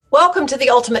Welcome to the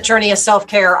Ultimate Journey of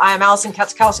Self-Care. I am Allison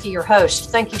Katzkowski, your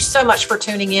host. Thank you so much for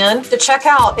tuning in to check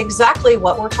out exactly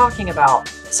what we're talking about.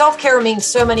 Self-care means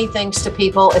so many things to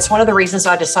people. It's one of the reasons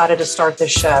I decided to start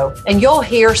this show. And you'll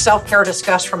hear self-care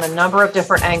discussed from a number of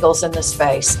different angles in this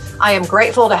space. I am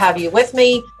grateful to have you with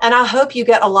me, and I hope you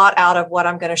get a lot out of what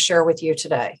I'm going to share with you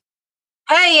today.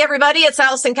 Hey, everybody, it's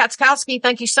Allison Katzkowski.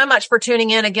 Thank you so much for tuning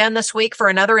in again this week for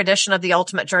another edition of the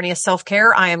Ultimate Journey of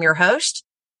Self-Care. I am your host.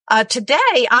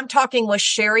 Today, I'm talking with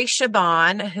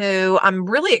Shaban, who I'm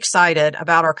really excited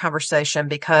about our conversation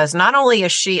because not only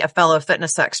is she a fellow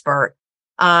fitness expert,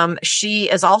 she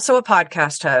is also a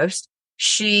podcast host.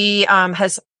 She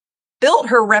has built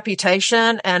her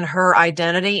reputation and her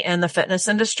identity in the fitness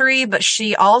industry, but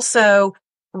she also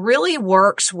really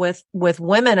works with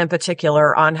women in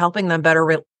particular on helping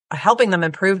them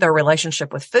improve their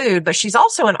relationship with food. But she's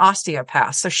also an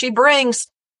osteopath, so she brings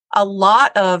a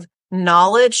lot of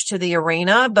knowledge to the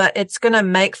arena, but it's going to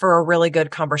make for a really good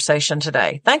conversation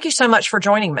today. Thank you so much for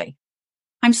joining me.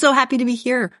 I'm so happy to be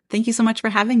here. Thank you so much for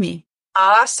having me.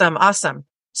 Awesome.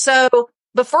 So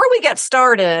before we get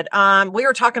started, we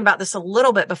were talking about this a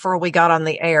little bit before we got on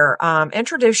the air.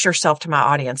 Introduce yourself to my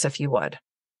audience, if you would.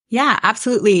 Yeah,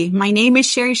 absolutely. My name is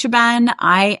Shaban.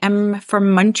 I am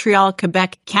from Montreal,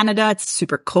 Quebec, Canada. It's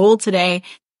super cold today.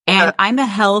 And I'm a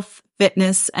health,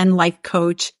 fitness, and life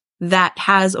coach that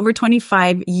has over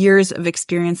 25 years of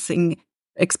experience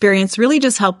really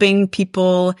just helping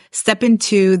people step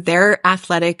into their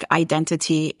athletic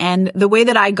identity. And the way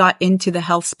that I got into the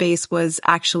health space was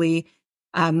actually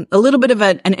a little bit of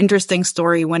an interesting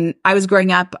story. When I was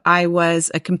growing up, I was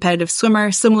a competitive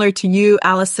swimmer, similar to you,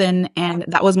 Allison, and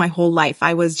that was my whole life.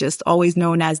 I was just always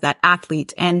known as that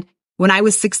athlete. And when I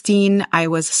was 16, I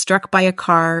was struck by a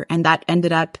car, and that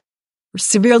ended up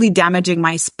severely damaging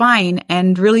my spine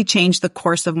and really changed the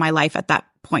course of my life at that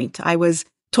point. I was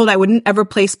told I wouldn't ever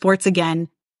play sports again.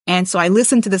 And so I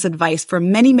listened to this advice for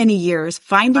many, many years,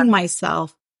 finding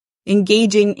myself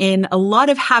engaging in a lot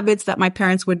of habits that my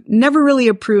parents would never really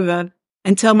approve of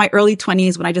until my early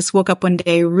 20s, when I just woke up one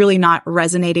day really not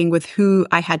resonating with who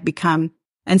I had become.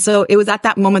 And so it was at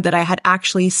that moment that I had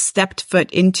actually stepped foot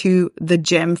into the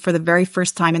gym for the very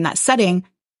first time in that setting.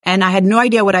 And I had no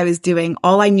idea what I was doing.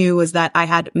 All I knew was that I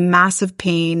had massive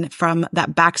pain from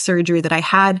that back surgery that I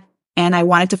had. And I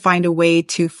wanted to find a way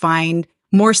to find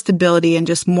more stability and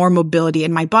just more mobility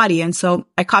in my body. And so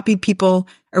I copied people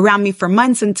around me for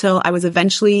months until I was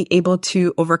eventually able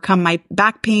to overcome my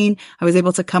back pain. I was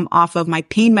able to come off of my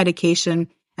pain medication.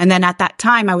 And then at that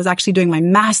time, I was actually doing my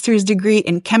master's degree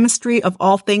in chemistry of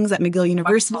all things at McGill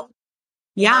University.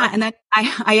 Yeah. And then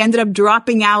I ended up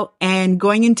dropping out and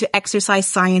going into exercise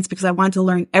science because I wanted to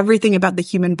learn everything about the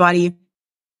human body.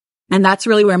 And that's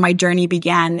really where my journey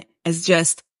began, is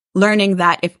just learning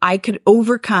that if I could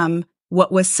overcome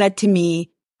what was said to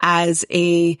me as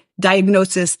a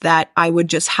diagnosis that I would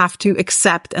just have to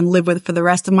accept and live with for the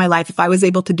rest of my life, if I was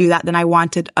able to do that, then I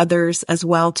wanted others as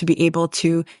well to be able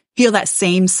to feel that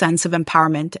same sense of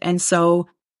empowerment. And so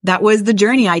that was the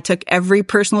journey. I took every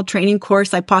personal training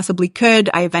course I possibly could.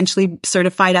 I eventually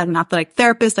certified as an athletic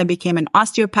therapist. I became an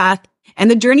osteopath, and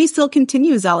the journey still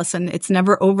continues, Allison. It's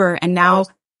never over. And now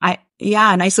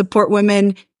I support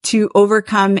women to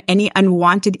overcome any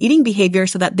unwanted eating behavior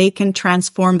so that they can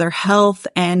transform their health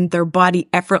and their body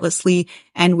effortlessly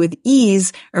and with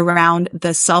ease around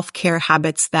the self-care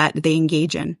habits that they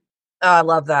engage in. Oh, I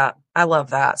love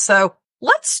that. So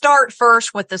let's start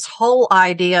first with this whole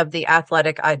idea of the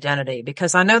athletic identity,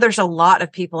 because I know there's a lot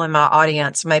of people in my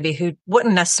audience maybe who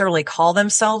wouldn't necessarily call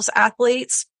themselves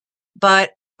athletes,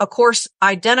 but of course,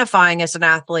 identifying as an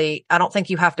athlete, I don't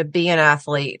think you have to be an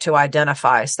athlete to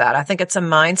identify as that. I think it's a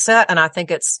mindset, and I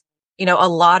think it's, a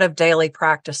lot of daily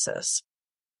practices.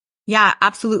 Yeah,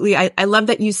 absolutely. I love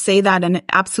that you say that. And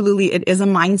absolutely, it is a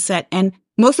mindset. And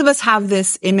most of us have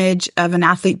this image of an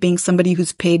athlete being somebody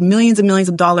who's paid millions and millions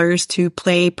of dollars to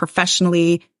play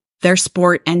professionally their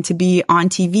sport and to be on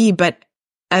TV. But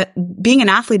being an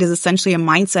athlete is essentially a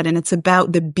mindset, and it's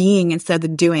about the being instead of the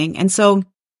doing. And so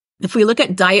if we look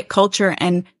at diet culture,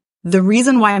 and the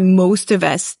reason why most of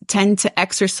us tend to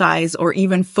exercise or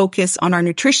even focus on our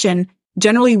nutrition,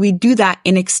 generally we do that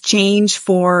in exchange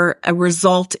for a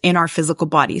result in our physical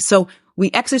body. So we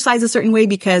exercise a certain way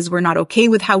because we're not okay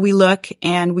with how we look,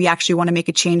 and we actually want to make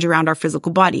a change around our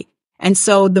physical body. And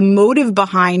so the motive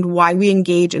behind why we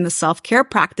engage in the self-care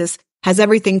practice has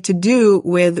everything to do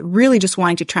with really just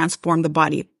wanting to transform the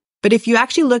body. But if you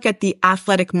actually look at the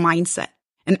athletic mindset,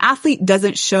 an athlete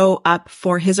doesn't show up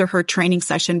for his or her training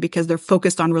session because they're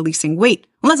focused on releasing weight,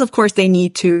 unless of course they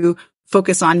need to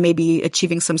focus on maybe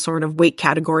achieving some sort of weight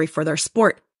category for their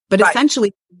sport. but Right.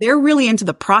 essentially they're really into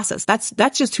the process.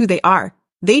 That's just who they are.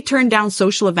 They turn down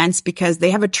social events because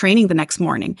they have a training the next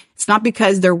morning. It's not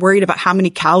because they're worried about how many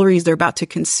calories they're about to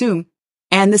consume.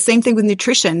 And the same thing with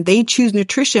nutrition. They choose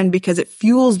nutrition because it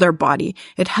fuels their body.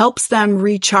 It helps them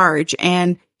recharge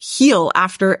and heal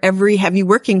after every heavy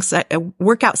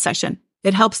workout session.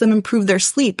 It helps them improve their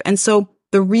sleep. And so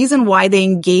the reason why they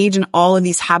engage in all of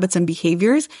these habits and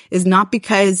behaviors is not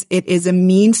because it is a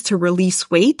means to release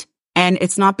weight. And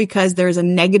it's not because there's a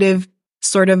negative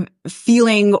sort of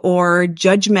feeling or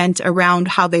judgment around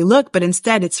how they look, but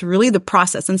instead it's really the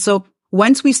process. And so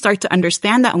once we start to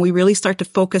understand that and we really start to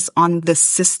focus on the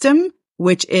system,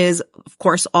 which is, of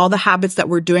course, all the habits that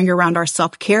we're doing around our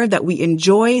self-care that we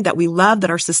enjoy, that we love,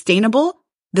 that are sustainable,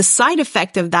 the side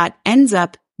effect of that ends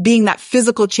up being that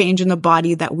physical change in the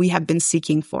body that we have been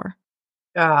seeking for.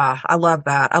 I love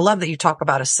that. I love that you talk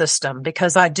about a system,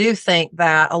 because I do think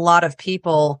that a lot of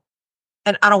people,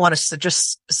 and I don't want to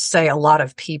just say a lot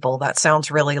of people, that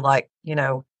sounds really like,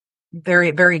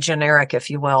 very, very generic, if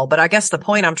you will. But I guess the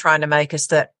point I'm trying to make is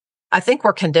that I think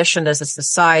we're conditioned as a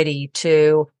society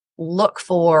to look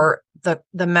for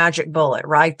the magic bullet,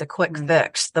 right? The quick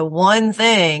fix, the one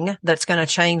thing that's going to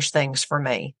change things for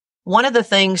me. One of the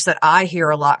things that I hear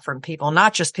a lot from people,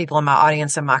 not just people in my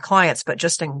audience and my clients, but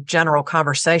just in general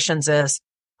conversations, is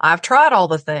I've tried all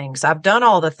the things. I've done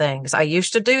all the things. I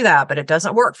used to do that, but it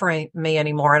doesn't work for me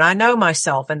anymore. And I know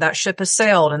myself, and that ship has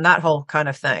sailed, and that whole kind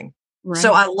of thing. Right.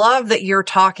 So I love that you're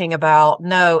talking about,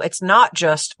 no, it's not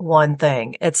just one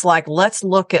thing. It's like, let's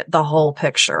look at the whole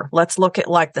picture. Let's look at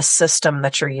like the system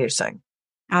that you're using.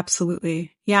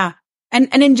 Absolutely. Yeah. And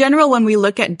in general, when we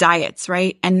look at diets,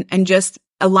 right? And just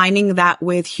aligning that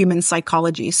with human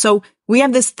psychology. So we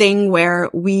have this thing where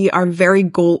we are very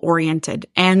goal oriented.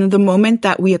 And the moment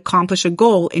that we accomplish a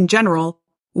goal in general,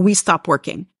 we stop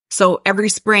working. So every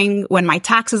spring when my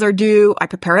taxes are due, I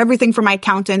prepare everything for my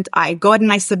accountant. I go ahead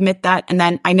and I submit that, and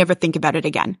then I never think about it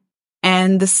again.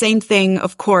 And the same thing,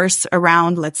 of course,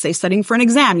 around, let's say, studying for an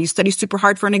exam. You study super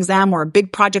hard for an exam or a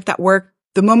big project at work.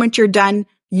 The moment you're done,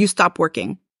 you stop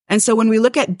working. And so when we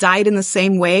look at diet in the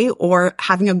same way, or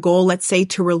having a goal, let's say,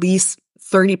 to release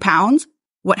 30 pounds,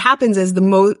 what happens is the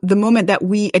moment that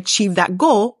we achieve that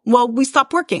goal, well, we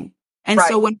stop working. And right.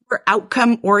 So when we're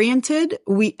outcome oriented,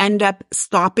 we end up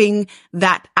stopping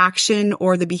that action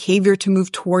or the behavior to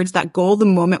move towards that goal the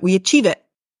moment we achieve it.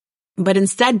 But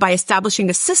instead, by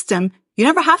establishing a system, you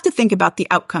never have to think about the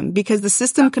outcome, because the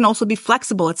system can also be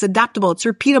flexible. It's adaptable. It's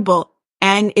repeatable,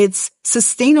 and it's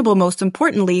sustainable, most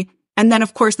importantly. And then,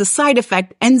 of course, the side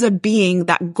effect ends up being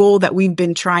that goal that we've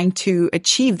been trying to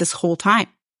achieve this whole time.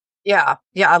 Yeah.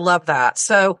 I love that.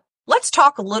 So let's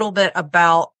talk a little bit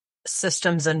about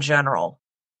systems in general.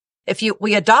 If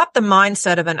we adopt the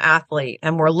mindset of an athlete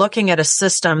and we're looking at a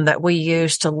system that we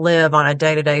use to live on a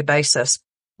day-to-day basis,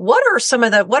 what do some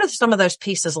of those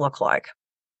pieces look like?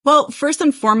 Well, first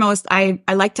and foremost, I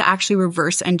like to actually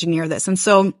reverse engineer this. And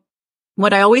so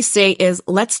what I always say is,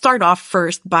 let's start off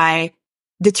first by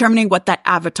determining what that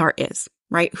avatar is,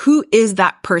 right? Who is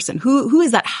that person? Who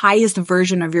is that highest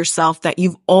version of yourself that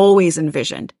you've always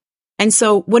envisioned? And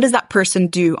so what does that person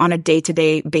do on a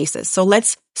day-to-day basis? So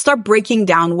let's start breaking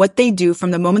down what they do from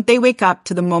the moment they wake up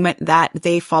to the moment that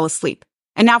they fall asleep.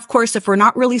 And now, of course, if we're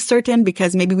not really certain,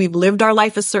 because maybe we've lived our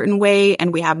life a certain way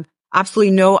and we have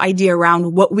absolutely no idea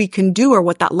around what we can do or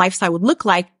what that lifestyle would look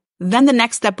like, then the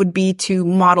next step would be to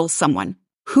model someone.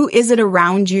 Who is it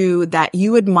around you that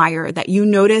you admire, that you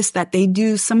notice that they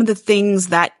do some of the things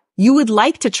that you would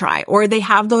like to try, or they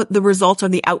have the results or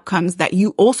the outcomes that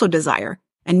you also desire?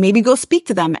 And maybe go speak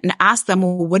to them and ask them,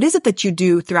 well, what is it that you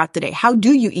do throughout the day? How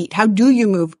do you eat? How do you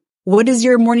move? What is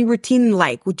your morning routine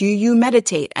like? Do you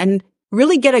meditate? And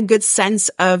really get a good sense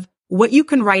of what you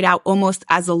can write out almost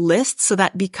as a list, so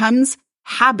that becomes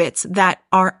habits that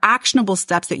are actionable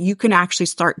steps that you can actually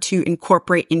start to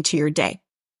incorporate into your day.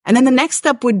 And then the next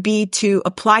step would be to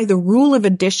apply the rule of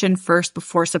addition first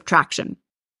before subtraction.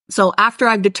 So after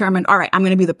I've determined, all right, I'm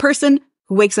going to be the person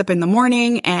who wakes up in the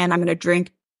morning and I'm going to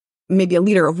drink maybe a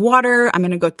liter of water. I'm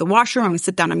going to go to the washroom. I'm going to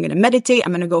sit down. I'm going to meditate.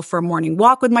 I'm going to go for a morning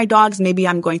walk with my dogs. Maybe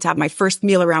I'm going to have my first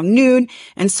meal around noon,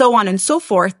 and so on and so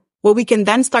forth. What we can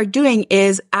then start doing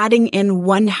is adding in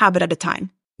one habit at a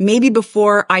time. Maybe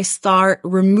before I start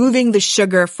removing the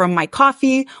sugar from my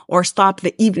coffee or stop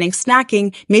the evening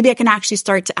snacking, maybe I can actually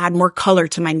start to add more color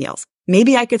to my meals.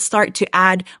 Maybe I could start to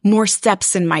add more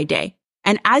steps in my day.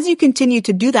 And as you continue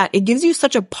to do that, it gives you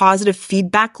such a positive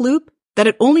feedback loop that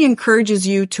it only encourages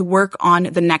you to work on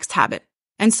the next habit.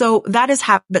 And so that is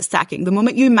habit stacking. The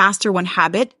moment you master one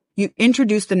habit, you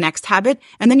introduce the next habit,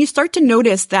 and then you start to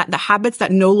notice that the habits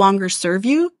that no longer serve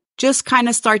you, just kind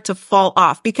of start to fall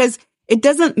off because it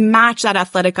doesn't match that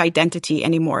athletic identity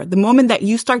anymore. The moment that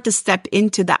you start to step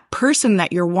into that person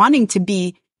that you're wanting to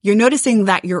be, you're noticing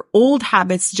that your old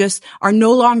habits just are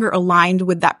no longer aligned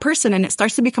with that person. And it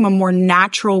starts to become a more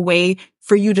natural way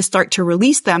for you to start to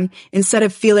release them instead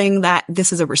of feeling that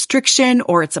this is a restriction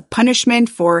or it's a punishment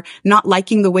for not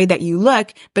liking the way that you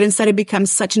look, but instead it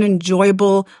becomes such an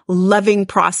enjoyable, loving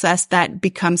process that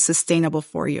becomes sustainable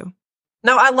for you.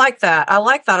 No, I like that. I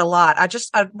like that a lot.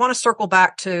 I want to circle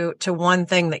back to one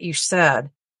thing that you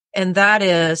said, and that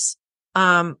is,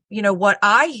 what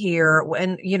I hear,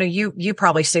 and, you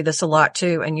probably see this a lot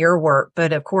too in your work,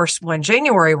 but of course, when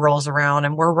January rolls around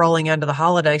and we're rolling into the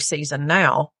holiday season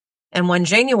now, and when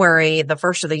January, the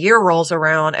first of the year rolls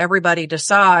around, everybody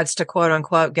decides to quote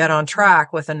unquote get on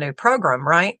track with a new program,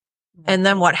 right? And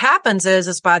then what happens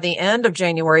is by the end of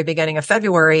January, beginning of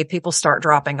February, people start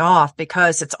dropping off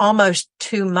because it's almost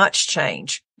too much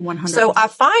change. 100%. So I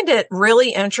find it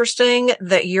really interesting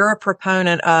that you're a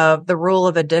proponent of the rule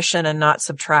of addition and not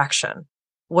subtraction,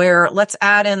 where let's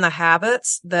add in the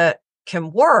habits that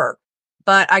can work.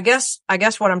 But I guess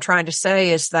what I'm trying to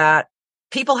say is that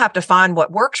people have to find what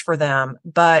works for them.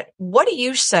 But what do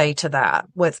you say to that?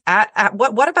 What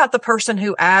about the person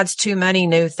who adds too many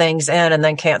new things in and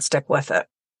then can't stick with it?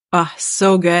 Oh,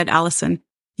 so good, Allison.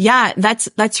 Yeah,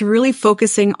 that's really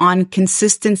focusing on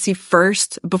consistency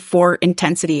first before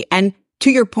intensity. And to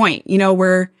your point,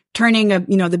 we're turning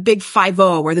the big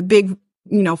 5-0 or the big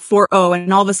 4-0,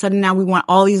 and all of a sudden now we want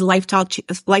all these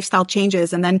lifestyle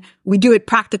changes, and then we do it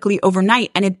practically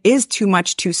overnight, and it is too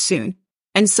much too soon.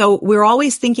 And so we're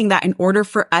always thinking that in order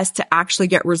for us to actually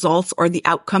get results or the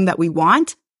outcome that we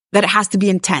want, that it has to be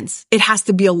intense. It has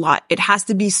to be a lot. It has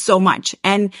to be so much.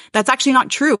 And that's actually not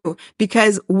true,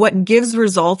 because what gives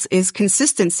results is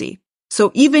consistency.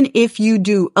 So even if you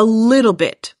do a little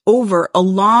bit over a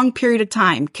long period of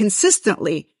time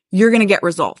consistently, you're going to get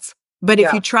results. But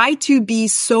if you try to be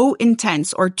so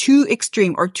intense or too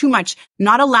extreme or too much,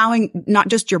 not allowing not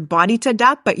just your body to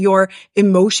adapt, but your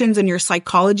emotions and your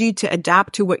psychology to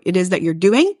adapt to what it is that you're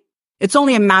doing, it's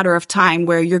only a matter of time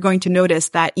where you're going to notice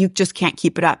that you just can't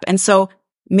keep it up. And so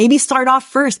maybe start off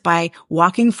first by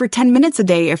walking for 10 minutes a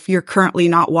day if you're currently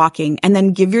not walking, and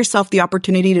then give yourself the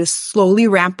opportunity to slowly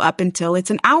ramp up until it's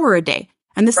an hour a day.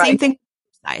 And the same thing with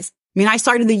exercise. I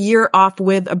started the year off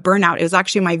with a burnout. It was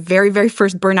actually my very, very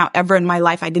first burnout ever in my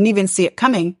life. I didn't even see it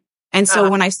coming. And so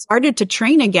when I started to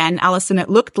train again, Allison, it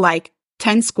looked like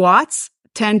 10 squats,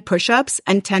 10 push-ups,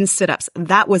 and 10 sit-ups.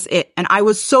 That was it. And I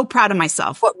was so proud of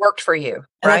myself. What worked for you, right?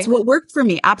 That's what worked for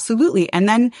me. Absolutely. And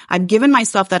then I've given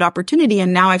myself that opportunity,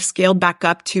 and now I've scaled back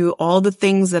up to all the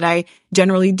things that I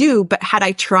generally do. But had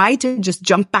I tried to just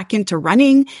jump back into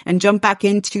running and jump back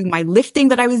into my lifting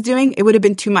that I was doing, it would have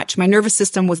been too much. My nervous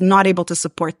system was not able to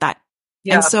support that.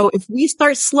 Yeah. And so if we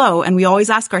start slow, and we always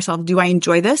ask ourselves, do I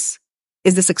enjoy this?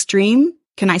 Is this extreme?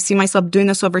 Can I see myself doing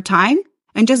this over time?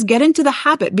 And just get into the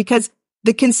habit, because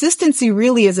the consistency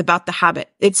really is about the habit.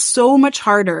 It's so much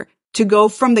harder to go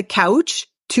from the couch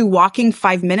to walking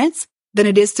 5 minutes than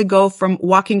it is to go from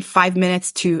walking 5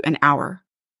 minutes to an hour.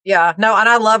 Yeah, no, and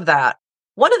I love that.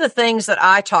 One of the things that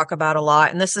I talk about a lot,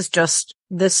 and this is just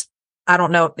this, I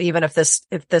don't know even if this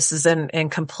is in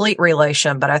complete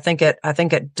relation, but I think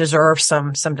it deserves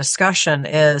some discussion,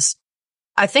 is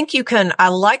I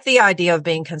like the idea of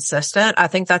being consistent. I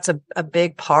think that's a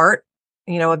big part,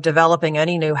 of developing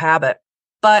any new habit.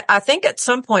 But I think at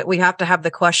some point we have to have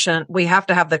the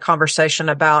conversation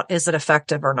about, is it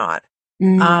effective or not?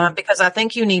 Mm-hmm. Because I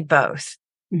think you need both.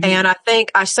 Mm-hmm. And I think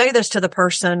I say this to the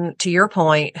person, to your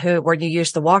point, where you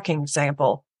use the walking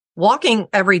example. Walking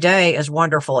every day is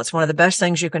wonderful. It's one of the best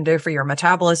things you can do for your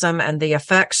metabolism, and the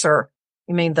effects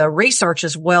the research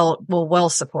will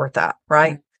support that,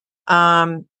 right?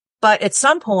 Mm-hmm. But at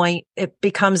some point it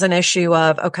becomes an issue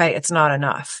of, okay, it's not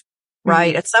enough. Right.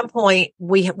 Mm-hmm. At some point,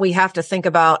 we have to think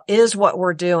about, is what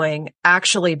we're doing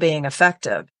actually being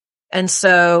effective? And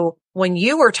so when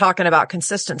you were talking about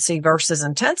consistency versus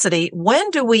intensity,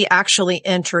 when do we actually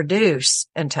introduce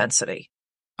intensity?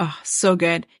 Oh, so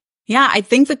good. Yeah. I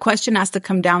think the question has to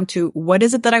come down to, what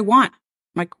is it that I want?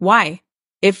 Like, why?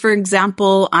 If, for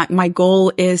example, my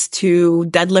goal is to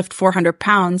deadlift 400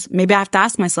 pounds, maybe I have to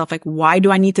ask myself, like, why do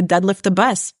I need to deadlift a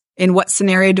bus? In what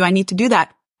scenario do I need to do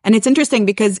that? And it's interesting,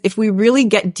 because if we really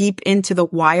get deep into the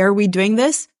why are we doing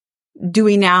this, do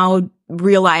we now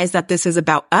realize that this is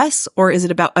about us, or is it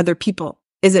about other people?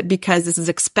 Is it because this is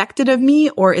expected of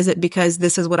me, or is it because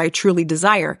this is what I truly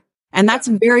desire? And that's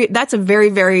a very,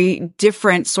 very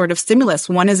different sort of stimulus.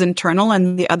 One is internal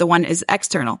and the other one is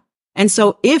external. And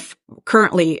so if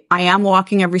currently I am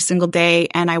walking every single day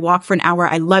and I walk for an hour,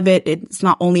 I love it. It's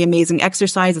not only amazing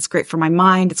exercise. It's great for my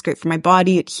mind. It's great for my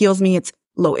body. It heals me. It's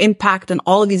low impact and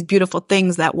all of these beautiful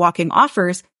things that walking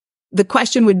offers. The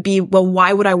question would be, well,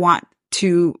 why would I want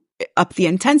to up the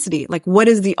intensity? Like, what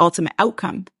is the ultimate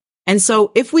outcome? And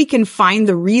so if we can find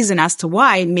the reason as to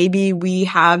why, maybe we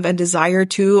have a desire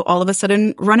to all of a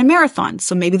sudden run a marathon.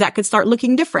 So maybe that could start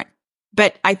looking different.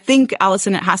 But I think,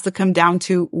 Allison, it has to come down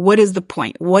to what is the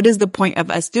point? What is the point of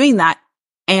us doing that?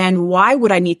 And why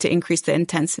would I need to increase the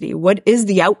intensity? What is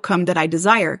the outcome that I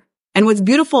desire? And what's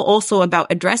beautiful also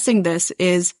about addressing this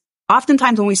is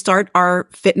oftentimes when we start our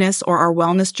fitness or our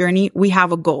wellness journey, we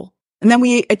have a goal. And then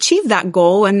we achieve that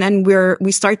goal and then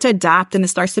we start to adapt and it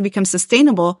starts to become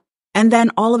sustainable. And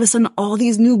then all of a sudden, all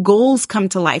these new goals come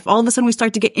to life. All of a sudden, we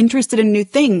start to get interested in new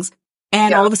things.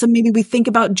 And all of a sudden, maybe we think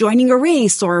about joining a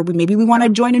race or maybe we want to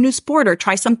join a new sport or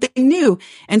try something new.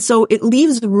 And so it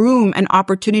leaves room and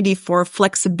opportunity for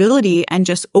flexibility and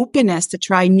just openness to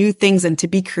try new things and to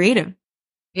be creative.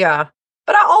 Yeah.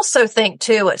 But I also think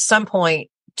too, at some point,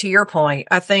 to your point,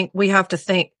 I think we have to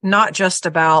think not just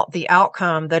about the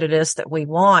outcome that it is that we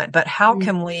want, but how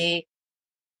can we,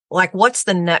 like, what's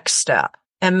the next step?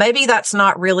 And maybe that's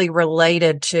not really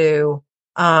related to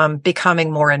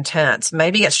becoming more intense.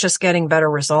 Maybe it's just getting better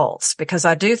results, because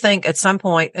I do think at some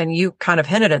point, and you kind of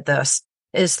hinted at this,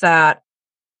 is that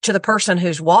to the person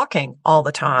who's walking all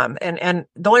the time. And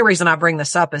the only reason I bring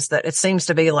this up is that it seems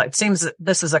that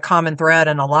this is a common thread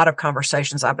in a lot of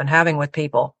conversations I've been having with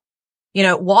people. You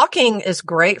know, walking is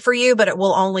great for you, but it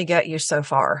will only get you so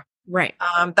far. Right.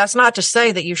 That's not to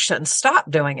say that you shouldn't stop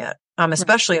doing it,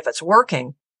 especially if it's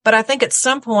working. But I think at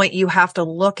some point you have to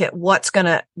look at what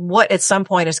at some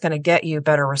point is going to get you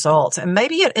better results. And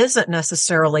maybe it isn't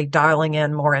necessarily dialing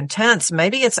in more intense.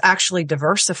 Maybe it's actually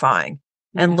diversifying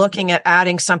and looking at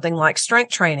adding something like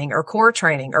strength training or core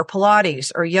training or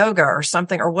Pilates or yoga or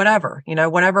something or whatever,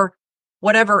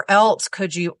 whatever else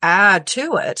could you add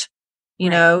to it,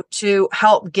 to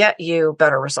help get you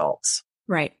better results.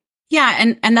 Right.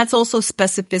 Yeah. And that's also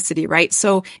specificity, right?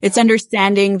 So it's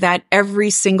understanding that every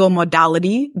single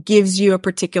modality gives you a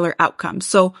particular outcome.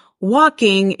 So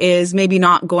walking is maybe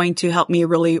not going to help me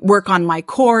really work on my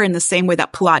core in the same way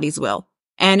that Pilates will.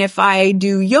 And if I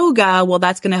do yoga, well,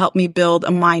 that's going to help me build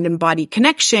a mind and body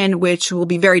connection, which will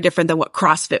be very different than what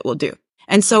CrossFit will do.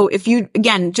 And so if you,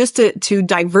 again, just to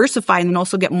diversify and then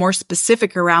also get more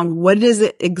specific around what is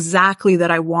it exactly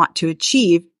that I want to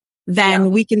achieve, then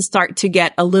we can start to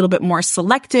get a little bit more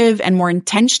selective and more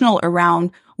intentional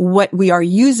around what we are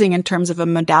using in terms of a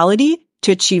modality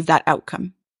to achieve that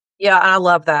outcome. Yeah, I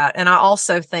love that. And I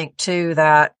also think too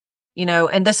that,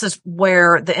 and this is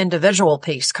where the individual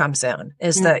piece comes in,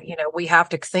 is that, we have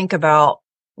to think about,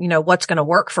 what's going to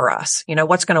work for us,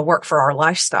 what's going to work for our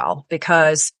lifestyle,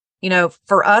 because,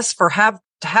 for us, to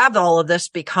have all of this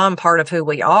become part of who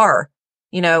we are,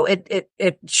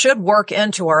 it should work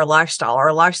into our lifestyle.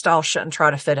 Our lifestyle shouldn't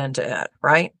try to fit into it,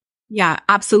 right? Yeah,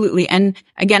 absolutely. And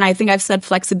again, I think I've said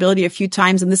flexibility a few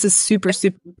times, and this is super,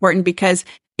 super important because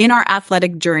in our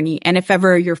athletic journey, and if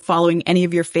ever you're following any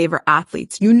of your favorite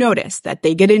athletes, you notice that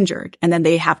they get injured and then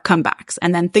they have comebacks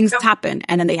and then things happen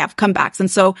and then they have comebacks.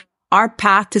 And so our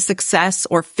path to success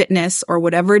or fitness or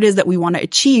whatever it is that we want to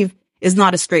achieve is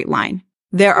not a straight line.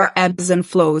 There are ebbs and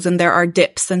flows and there are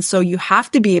dips. And so you have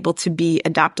to be able to be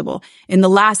adaptable. In the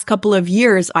last couple of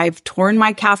years, I've torn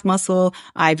my calf muscle.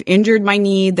 I've injured my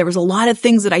knee. There was a lot of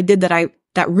things that I did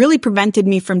that really prevented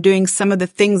me from doing some of the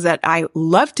things that I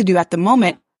love to do at the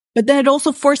moment. But then it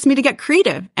also forced me to get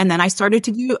creative. And then I started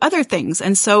to do other things.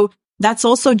 And so that's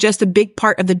also just a big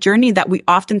part of the journey that we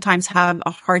oftentimes have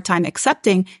a hard time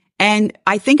accepting. And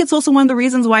I think it's also one of the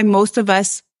reasons why most of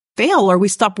us fail or we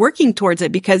stop working towards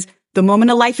it, because the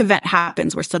moment a life event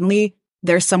happens where suddenly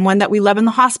there's someone that we love in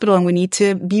the hospital and we need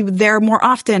to be there more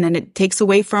often and it takes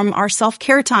away from our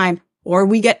self-care time, or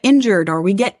we get injured or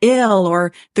we get ill,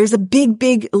 or there's a big,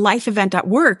 big life event at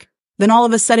work, then all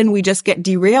of a sudden we just get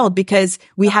derailed because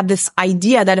we have this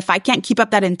idea that if I can't keep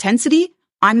up that intensity,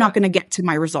 I'm not going to get to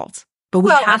my results. But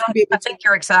we have to be able to. I think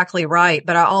you're exactly right.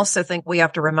 But I also think we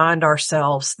have to remind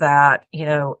ourselves that,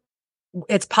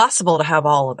 it's possible to have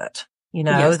all of it.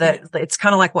 That it's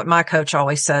kind of like what my coach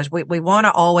always says. We want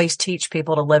to always teach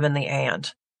people to live in the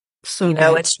and. So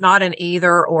it's not an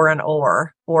either or an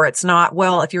or it's not,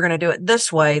 well, if you're going to do it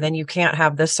this way, then you can't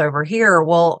have this over here.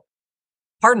 Well,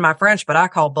 pardon my French, but I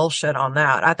call bullshit on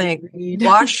that. I think,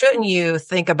 why shouldn't you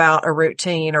think about a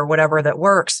routine or whatever that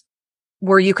works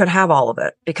where you could have all of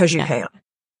it? Because you can.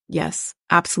 Yes,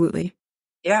 absolutely.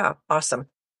 Yeah. Awesome.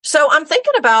 So I'm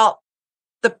thinking about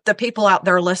the people out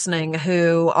there listening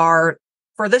who are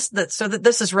for this, so that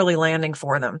this is really landing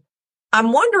for them.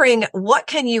 I'm wondering, what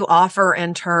can you offer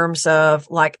in terms of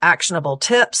like actionable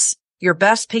tips, your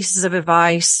best pieces of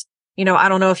advice? I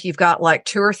don't know if you've got like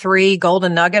 2 or 3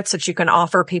 golden nuggets that you can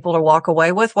offer people to walk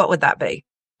away with. What would that be?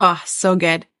 Oh, so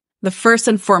good. The first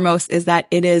and foremost is that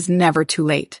it is never too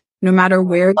late. No matter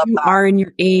where you are in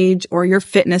your age or your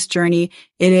fitness journey,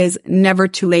 it is never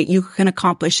too late. You can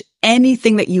accomplish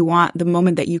anything that you want the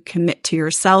moment that you commit to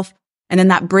yourself. And then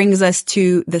that brings us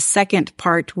to the second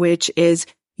part, which is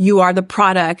you are the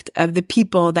product of the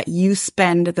people that you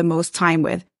spend the most time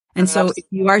with. And so if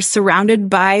you are surrounded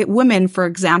by women, for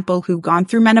example, who've gone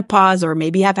through menopause or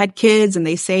maybe have had kids and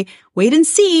they say, wait and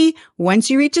see, once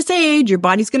you reach this age, your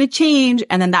body's going to change.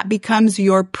 And then that becomes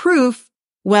your proof.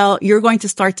 Well, you're going to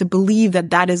start to believe that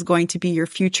that is going to be your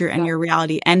future and your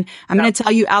reality. And I'm going to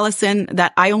tell you, Allison,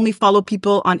 that I only follow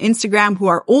people on Instagram who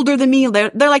are older than me.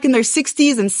 They're like in their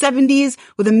 60s and 70s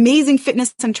with amazing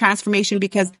fitness and transformation,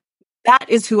 because that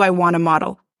is who I want to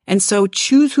model. And so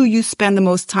choose who you spend the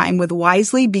most time with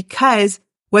wisely, because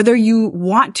whether you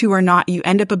want to or not, you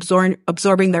end up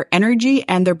absorbing their energy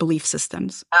and their belief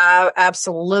systems.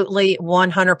 Absolutely.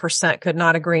 100% could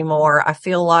not agree more. I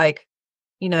feel like,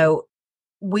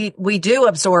 we do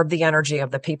absorb the energy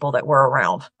of the people that we're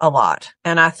around a lot.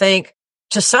 And I think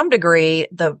to some degree,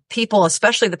 the people,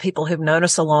 especially the people who've known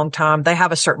us a long time, they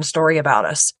have a certain story about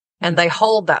us and they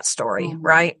hold that story,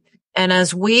 right? And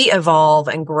as we evolve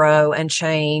and grow and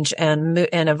change and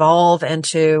evolve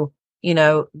into,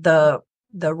 the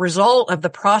result of the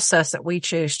process that we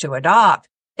choose to adopt,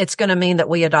 it's going to mean that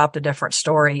we adopt a different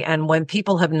story. And when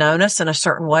people have known us in a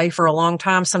certain way for a long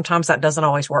time, sometimes that doesn't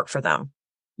always work for them.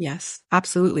 Yes,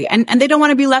 absolutely. And they don't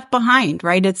want to be left behind,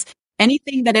 right? It's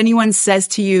anything that anyone says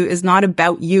to you is not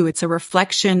about you. It's a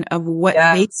reflection of what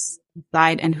they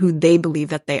decide and who they believe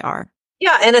that they are.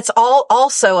 Yeah. And it's all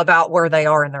also about where they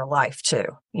are in their life too.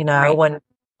 When people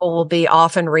will be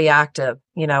often reactive,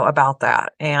 about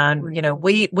that. And,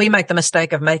 we make the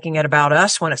mistake of making it about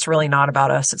us when it's really not about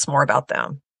us. It's more about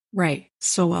them. Right.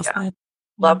 So well said.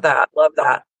 Love that. Love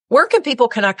that. Where can people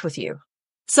connect with you?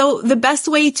 So the best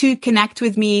way to connect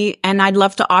with me, and I'd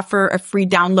love to offer a free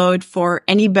download for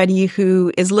anybody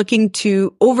who is looking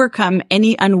to overcome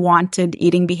any unwanted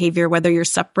eating behavior, whether you're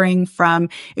suffering from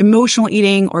emotional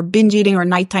eating or binge eating or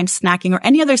nighttime snacking or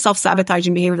any other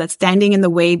self-sabotaging behavior that's standing in the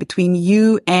way between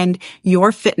you and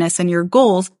your fitness and your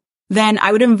goals, then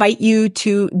I would invite you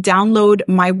to download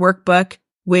my workbook,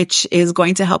 which is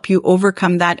going to help you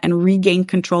overcome that and regain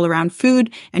control around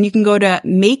food. And you can go to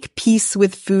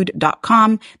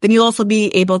makepeacewithfood.com. Then you'll also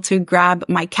be able to grab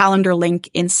my calendar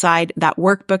link inside that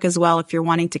workbook as well, if you're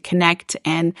wanting to connect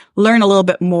and learn a little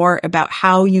bit more about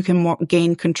how you can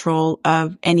gain control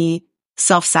of any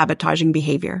self-sabotaging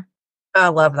behavior. I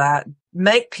love that.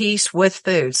 Make peace with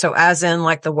food. So as in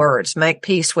like the words,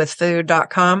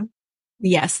 makepeacewithfood.com.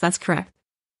 Yes, that's correct.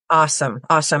 Awesome.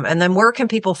 Awesome. And then where can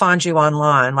people find you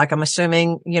online? Like I'm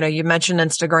assuming, you mentioned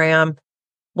Instagram.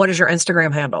 What is your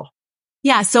Instagram handle?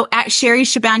 Yeah. So at Sherry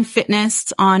Shaban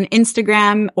Fitness on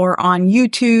Instagram or on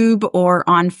YouTube or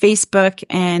on Facebook.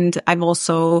 And I've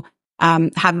also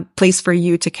have a place for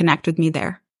you to connect with me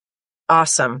there.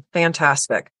 Awesome.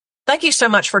 Fantastic. Thank you so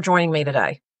much for joining me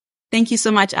today. Thank you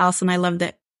so much, Allison. I loved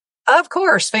it. Of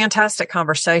course. Fantastic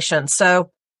conversation. So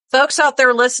folks out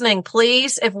there listening,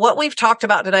 please, if what we've talked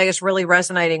about today is really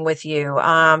resonating with you,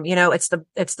 it's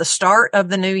the start of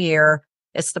the new year.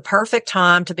 It's the perfect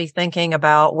time to be thinking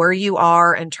about where you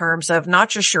are in terms of not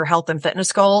just your health and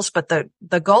fitness goals, but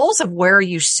the goals of where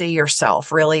you see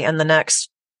yourself really in the next,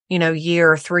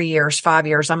 year, 3 years, 5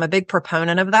 years. I'm a big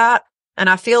proponent of that. And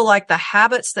I feel like the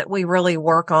habits that we really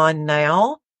work on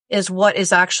now is what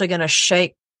is actually going to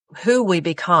shape who we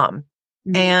become.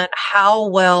 And how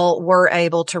well we're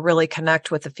able to really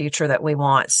connect with the future that we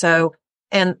want. So,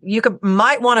 and you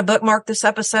might want to bookmark this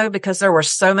episode because there were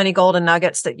so many golden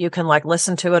nuggets that you can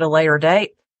listen to at a later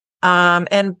date.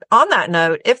 And on that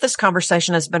note, if this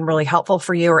conversation has been really helpful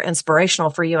for you or inspirational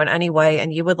for you in any way,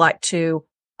 and you would like to,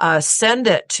 send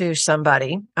it to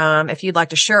somebody, if you'd like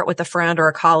to share it with a friend or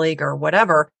a colleague or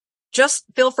whatever, just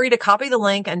feel free to copy the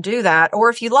link and do that. Or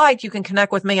if you like, you can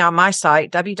connect with me on my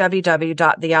site,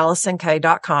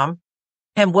 www.theallisonk.com,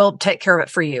 and we'll take care of it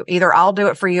for you. Either I'll do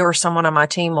it for you or someone on my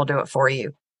team will do it for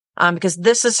you. Because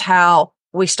this is how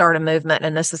we start a movement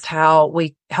and this is how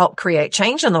we help create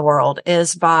change in the world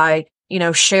is by,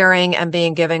 sharing and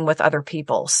being giving with other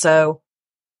people. So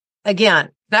again,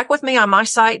 connect with me on my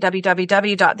site,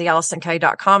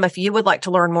 www.theallisonk.com. If you would like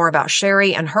to learn more about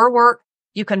Sherry and her work,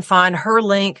 you can find her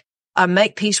link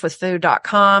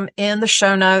makepeacewithfood.com. In the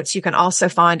show notes, you can also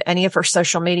find any of her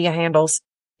social media handles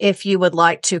if you would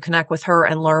like to connect with her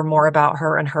and learn more about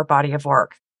her and her body of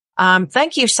work.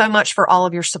 Thank you so much for all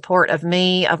of your support of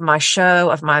me, of my show,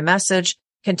 of my message,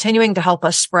 continuing to help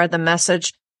us spread the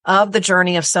message of the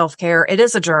journey of self-care. It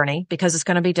is a journey because it's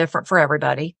going to be different for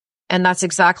everybody. And that's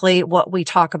exactly what we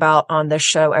talk about on this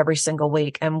show every single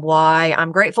week, and why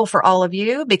I'm grateful for all of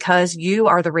you, because you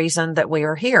are the reason that we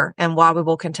are here and why we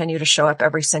will continue to show up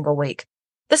every single week.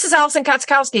 This is Allison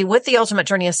Katzkowski with The Ultimate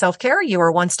Journey of Self-Care. You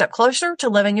are one step closer to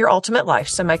living your ultimate life,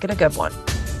 so make it a good one.